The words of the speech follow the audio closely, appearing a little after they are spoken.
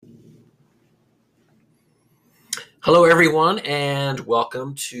Hello, everyone, and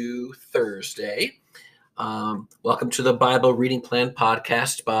welcome to Thursday. Welcome to the Bible Reading Plan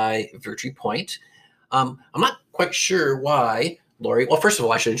podcast by Victory Point. I'm not quite sure why, Lori. Well, first of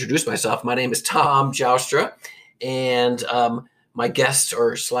all, I should introduce myself. My name is Tom Joustra, and my guest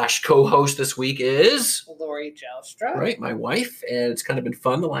or / co-host this week is Lori Joustra. Right, my wife, and it's kind of been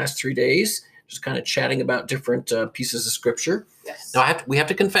fun the last 3 days, just kind of chatting about different pieces of scripture. Yes. Now, we have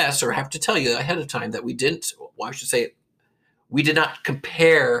to confess, or have to tell you ahead of time that we didn't. Well, I should say we did not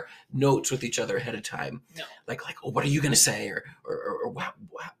compare notes with each other ahead of time. No. Like, oh, what are you going to say, or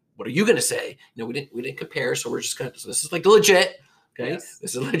what are you going to say? We didn't compare, so we're just going to. So this is like legit, okay? Yes.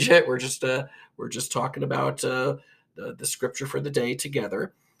 This is legit. We're just talking about the scripture for the day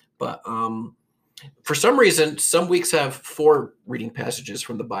together, but for some reason, some weeks have 4 reading passages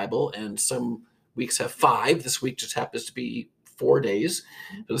from the Bible, and some weeks have 5. This week just happens to be 4 days.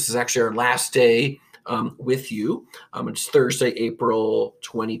 So this is actually our last day with you. It's Thursday, April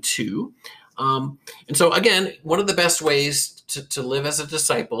 22. And so again, one of the best ways to live as a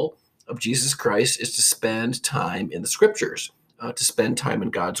disciple of Jesus Christ is to spend time in the scriptures, to spend time in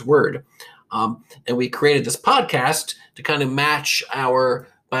God's word. And we created this podcast to kind of match our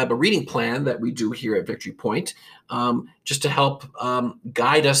Bible reading plan that we do here at Victory Point, just to help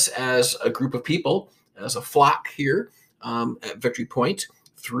guide us as a group of people, as a flock here at Victory Point,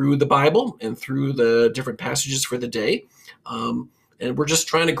 through the Bible and through the different passages for the day. And we're just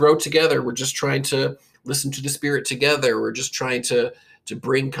trying to grow together. We're just trying to listen to the Spirit together. We're just trying to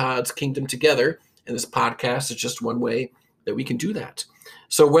bring God's kingdom together. And this podcast is just one way that we can do that.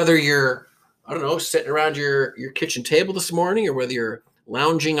 So whether you're, I don't know, sitting around your kitchen table this morning, or whether you're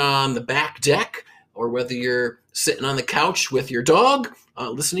lounging on the back deck, or whether you're sitting on the couch with your dog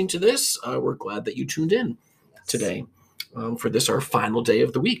listening to this, we're glad that you tuned in today for this, our final day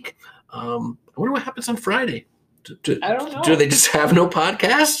of the week. I wonder what happens on Friday. I don't know. Do they just have no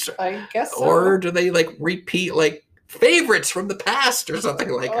podcast? I guess so. Or do they repeat favorites from the past or something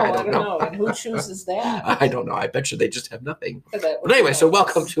I don't know. And who chooses that? I don't know. I bet you they just have nothing. But anyway, so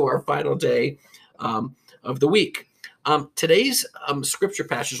welcome to our final day of the week. Today's scripture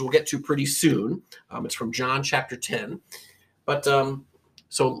passage we'll get to pretty soon. It's from John chapter 10. But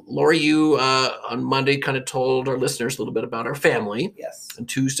so Lori, you on Monday kind of told our listeners a little bit about our family. Yes. On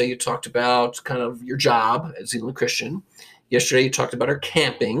Tuesday, you talked about kind of your job as Zealand Christian. Yesterday, you talked about our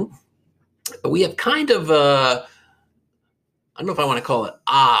camping. But we have kind of I don't know if I want to call it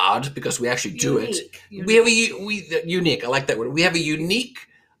odd, because we actually do it. We have unique. I like that word. We have a unique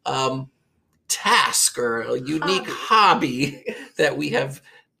task or a unique hobby that we have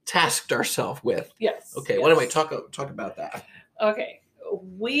tasked ourselves with. Yes. Okay. Yes. Why don't we talk about that? Okay.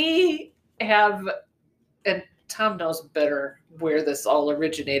 We have, and Tom knows better where this all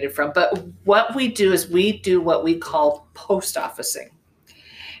originated from, but what we do is we do what we call post officing.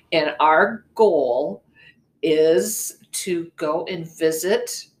 And our goal is to go and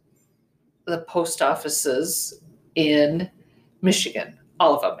visit the post offices in Michigan,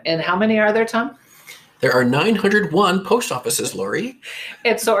 all of them. And how many are there, Tom? There are 901 post offices, Lori.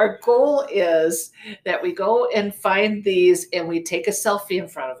 And so our goal is that we go and find these and we take a selfie in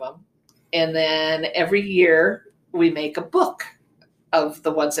front of them. And then every year we make a book of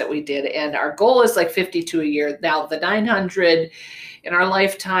the ones that we did. And our goal is 52 a year. Now the 900 in our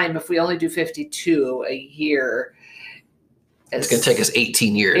lifetime, if we only do 52 a year, it's going to take us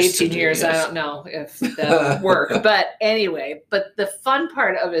 18 years. 18 years. I don't know if that would work. But anyway, but the fun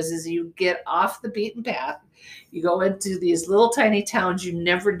part of it is you get off the beaten path. You go into these little tiny towns you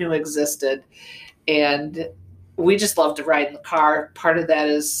never knew existed. And we just love to ride in the car. Part of that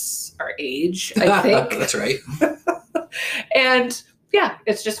is our age, I think. That's right. And yeah,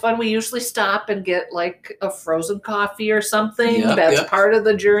 it's just fun. We usually stop and get a frozen coffee or something. Yep, That's part of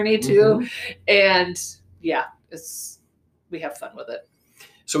the journey too. Mm-hmm. And yeah, we have fun with it.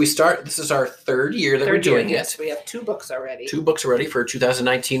 So this is our third year that we're doing it. Yes, we have 2 books already. 2 books already for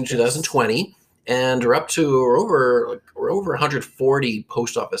 2019, 2020. And we're over 140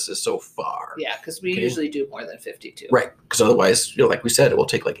 post offices so far. Yeah, because we usually do more than 52. Right, because otherwise, like we said, it will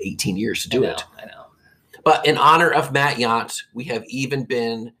take 18 years to do it. I know. But in honor of Matt Yount, we have even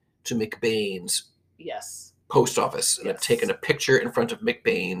been to McBain's post office. And I've taken a picture in front of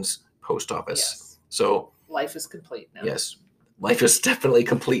McBain's post office. Yes. So life is complete now. Yes, life is definitely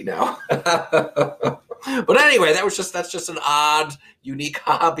complete now. But anyway, that's just an odd, unique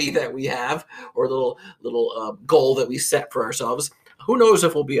hobby that we have, or a little goal that we set for ourselves. Who knows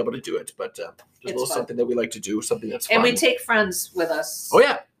if we'll be able to do it, but just a little something that we like to do, something that's fun. And we take friends with us. Oh,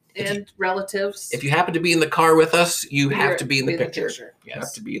 yeah. and relatives. If you happen to be in the car with us, you have You're to be in the picture. You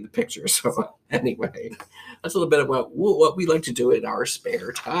have to be in the picture. So anyway, that's a little bit about what we like to do in our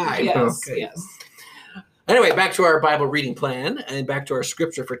spare time. Yes, Okay. yes. Anyway, back to our Bible reading plan and back to our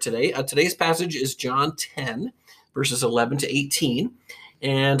scripture for today. Today's passage is John 10, verses 11 to 18.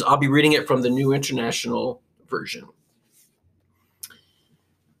 And I'll be reading it from the New International Version.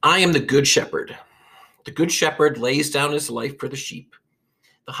 I am the good shepherd. The good shepherd lays down his life for the sheep.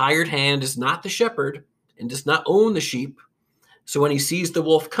 The hired hand is not the shepherd and does not own the sheep. So when he sees the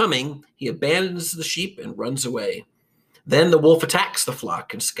wolf coming, he abandons the sheep and runs away. Then the wolf attacks the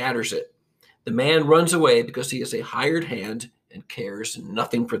flock and scatters it. The man runs away because he is a hired hand and cares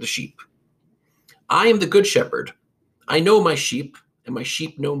nothing for the sheep. I am the good shepherd. I know my sheep, and my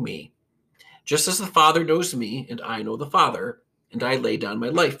sheep know me. Just as the Father knows me, and I know the Father, and I lay down my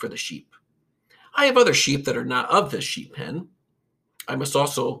life for the sheep. I have other sheep that are not of this sheep pen. I must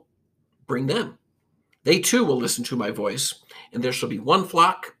also bring them. They too will listen to my voice, and there shall be one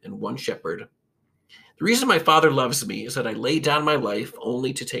flock and one shepherd. The reason my Father loves me is that I lay down my life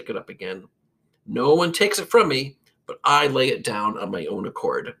only to take it up again. No one takes it from me, but I lay it down on my own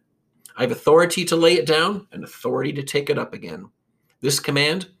accord. I have authority to lay it down and authority to take it up again. This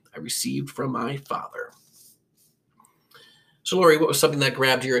command I received from my Father. So, Lori, what was something that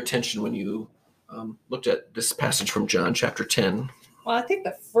grabbed your attention when you looked at this passage from John chapter 10? Well, I think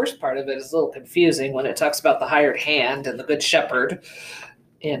the first part of it is a little confusing when it talks about the hired hand and the good shepherd.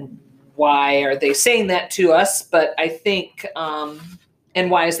 And why are they saying that to us? But I think, and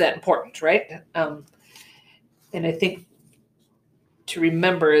why is that important, right? And I think to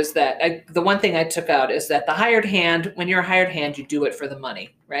remember is that the one thing I took out is that the hired hand, when you're a hired hand, you do it for the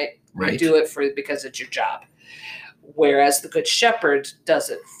money, right? Right. You do it because it's your job. Whereas the good shepherd does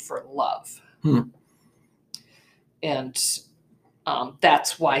it for love. And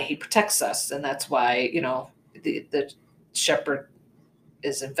that's why he protects us. And that's why, the shepherd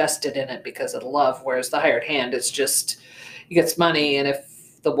is invested in it because of love. Whereas the hired hand is just, he gets money. And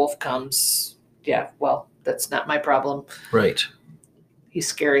if the wolf comes, that's not my problem. Right. He's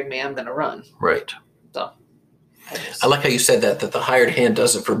scaring me. I'm going to run. Right. So I like how you said that the hired hand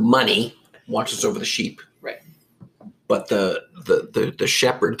does it for money, watches over the sheep. Right. But the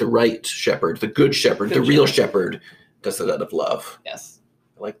shepherd, the right shepherd, the good shepherd, the real shepherd does it out of love. Yes.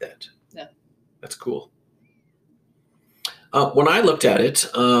 I like that. Yeah. That's cool. When I looked at it,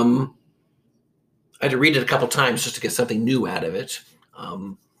 I had to read it a couple times just to get something new out of it.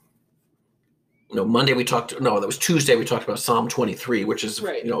 Monday that was Tuesday we talked about Psalm 23, which is,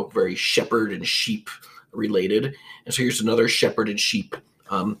 right. Very shepherd and sheep related. And so here's another shepherd and sheep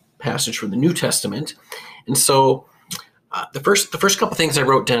passage from the New Testament. And so the first couple things I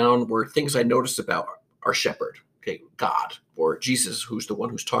wrote down were things I noticed about our shepherd, okay, God, or Jesus, who's the one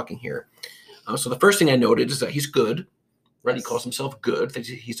who's talking here. So the first thing I noted is that he's good, right? Yes. He calls himself good.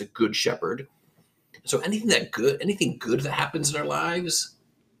 He's a good shepherd. So anything good that happens in our lives,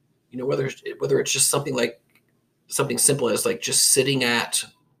 whether it's just something simple as like just sitting at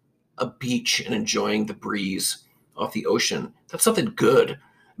a beach and enjoying the breeze off the ocean, that's something good.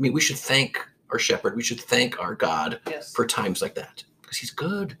 I mean, we should thank our shepherd. We should thank our God for times like that because he's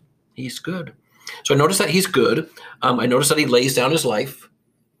good. He's good. So I noticed that he's good. I noticed that he lays down his life.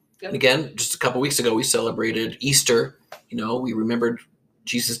 Yep. And again, just a couple weeks ago, we celebrated Easter. We remembered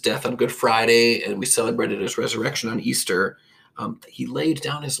Jesus' death on Good Friday, and we celebrated his resurrection on Easter. He laid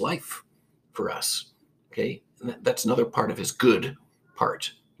down his life for us. Okay, and that's another part of his good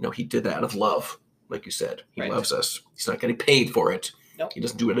part. He did that out of love, like you said. He loves us. He's not getting paid for it. Nope. He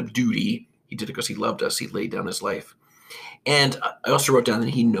doesn't do it out of duty. He did it because he loved us. He laid down his life. And I also wrote down that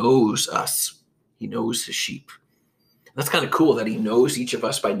he knows us. He knows his sheep. That's kind of cool that he knows each of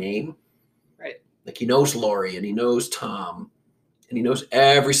us by name. Right. Like he knows Lori and he knows Tom and he knows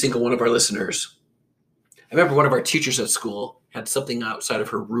every single one of our listeners. I remember one of our teachers at school had something outside of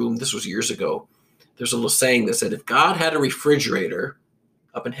her room. This was years ago. There's a little saying that said, if God had a refrigerator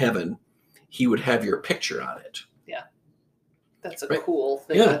up in heaven, he would have your picture on it. Yeah. That's a cool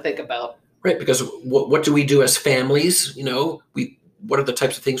thing to think about. Right. Because what do we do as families? What are the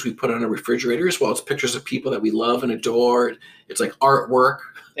types of things we put on our refrigerators? Well, it's pictures of people that we love and adore. It's like artwork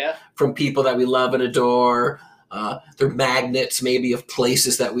from people that we love and adore. They're magnets maybe of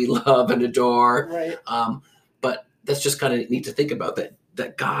places that we love and adore. Right. But that's just kind of neat to think about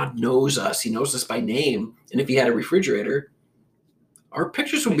that God knows us. He knows us by name. And if he had a refrigerator, our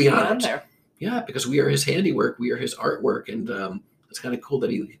pictures would be on it. There. Yeah, because we are his handiwork. We are his artwork. And it's kind of cool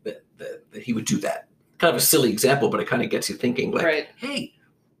that he would do that. Kind of a silly example, but it kind of gets you thinking like, hey,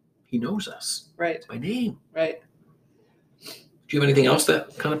 he knows us by name. Right. Do you have anything else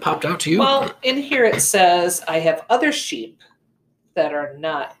that kind of popped out to you? Well, in here it says, I have other sheep that are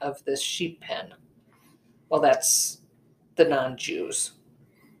not of this sheep pen. Well, that's the non-Jews.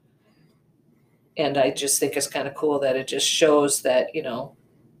 And I just think it's kind of cool that it just shows that, you know,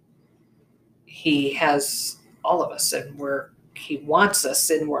 he has all of us and he wants us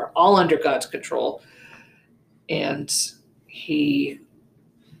and we're all under God's control. And he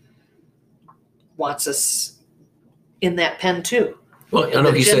wants us in that pen too. Well, I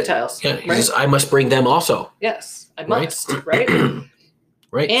know he Gentiles, said, he says, I must bring them also. Yes, I Right? must, right?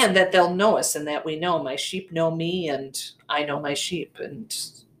 Right. And that they'll know us and that we know my sheep know me and I know my sheep and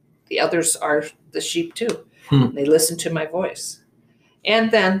the others are the sheep too. They listen to my voice.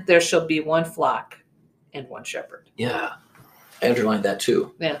 And then there shall be one flock and one shepherd. Yeah. I underlined that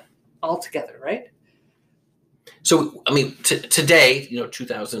too. Yeah. All together, right? So, I mean, today,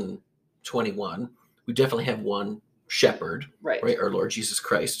 2021, we definitely have one shepherd, Right. Our Lord Jesus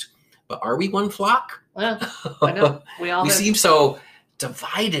Christ. But are we one flock? Well, I know. We seem so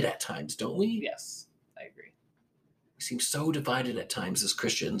divided at times, don't we? Yes, I agree. We seem so divided at times as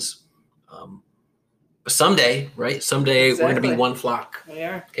Christians. But someday, right? Someday we're going to be one flock. We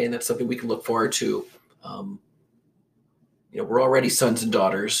are. Okay, and that's something we can look forward to. We're already sons and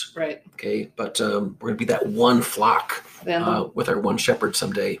daughters. Right. Okay, but we're going to be that one flock Then with our one shepherd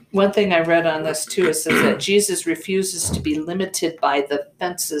someday. one thing I read on this too, it says that Jesus refuses to be limited by the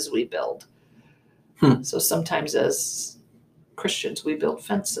fences we build. So sometimes as Christians, we build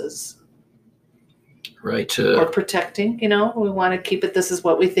fences. Right. Or protecting, we want to keep it, this is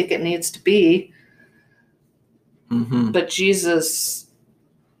what we think it needs to be. Mm-hmm. But Jesus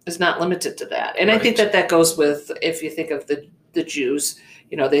is not limited to that. And Right. I think that goes with, if you think of the Jews,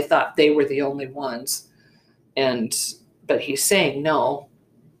 they thought they were the only ones. But he's saying, no,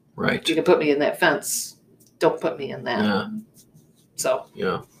 Right. you can put me in that fence. Don't put me in that. Yeah. So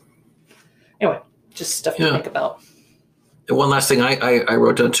Yeah. anyway, just stuff to think about. And one last thing I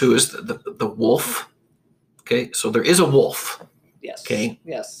wrote down too is the wolf. Okay, so there is a wolf. Yes. Okay.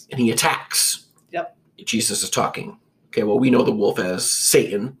 Yes. And he attacks. Yep. Jesus is talking. Okay, well, we know the wolf as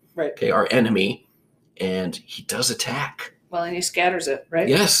Satan. Right. Okay, our enemy. And he does attack. Well, and he scatters it, right?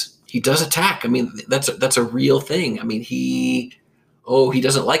 Yes, he does attack. I mean, that's a real thing. I mean, he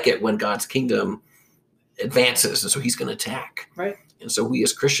doesn't like it when God's kingdom advances, and so he's going to attack. Right. And so we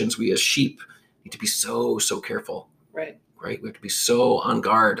as Christians, we as sheep, need to be so careful. Right. Right. We have to be so on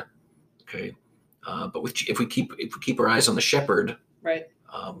guard. Okay. But if we keep our eyes on the shepherd, right,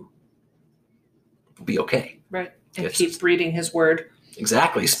 we'll be okay. Right. And keep reading his word.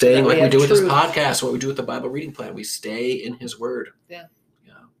 Exactly. Staying like we do with truth. this podcast, what we do with the Bible reading plan. We stay in his word. Yeah.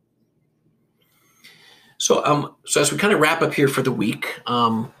 Yeah. So as we kind of wrap up here for the week,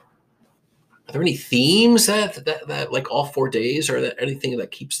 are there any themes that like all 4 days, or that anything that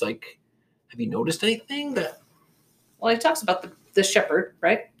keeps like, have you noticed anything that? Well, he talks about the shepherd,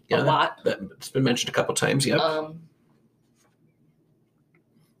 right? Yeah, a lot. That's been mentioned a couple times. Yep.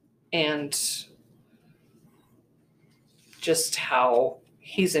 And just how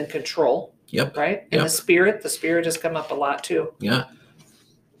he's in control. Yep. Right. And the spirit has come up a lot too. Yeah.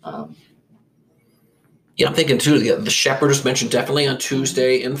 Yeah, I'm thinking too. The shepherd was mentioned definitely on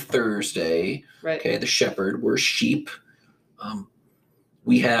Tuesday and Thursday. Right. Okay. The shepherd. We're sheep.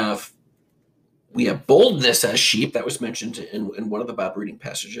 We have boldness as sheep. That was mentioned in one of the Bible reading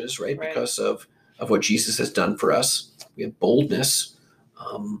passages, right? Because of what Jesus has done for us. We have boldness.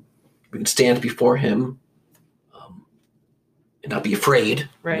 We can stand before him and not be afraid.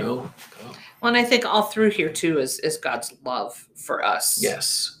 Right. Well, and I think all through here too is God's love for us.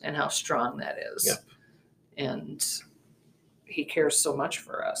 Yes. And how strong that is. Yep. And he cares so much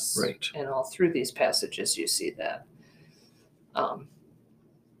for us. Right. And all through these passages, you see that. Yeah.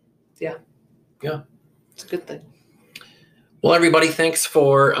 Yeah. It's a good thing. Well, everybody, thanks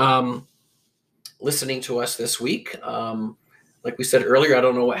for listening to us this week. Like we said earlier, I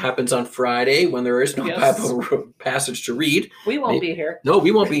don't know what happens on Friday when there is no Bible passage to read. We won't be here. No,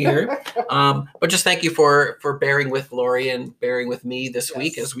 we won't be here. But just thank you for bearing with Lori and bearing with me this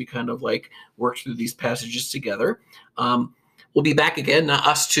week as we kind of like work through these passages together. We'll be back again, not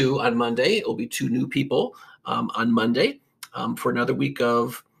us two, on Monday. It'll be two new people on Monday for another week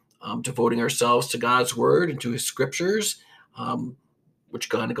of devoting ourselves to God's word and to his scriptures,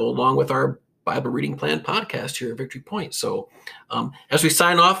 which kind of go along with our Bible Reading Plan podcast here at Victory Point. So as we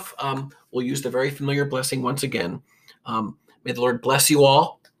sign off, we'll use the very familiar blessing once again. May the Lord bless you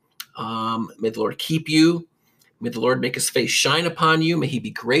all. May the Lord keep you. May the Lord make his face shine upon you. May he be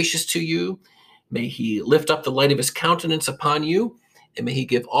gracious to you. May he lift up the light of his countenance upon you. And may he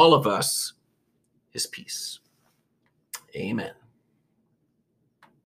give all of us his peace. Amen.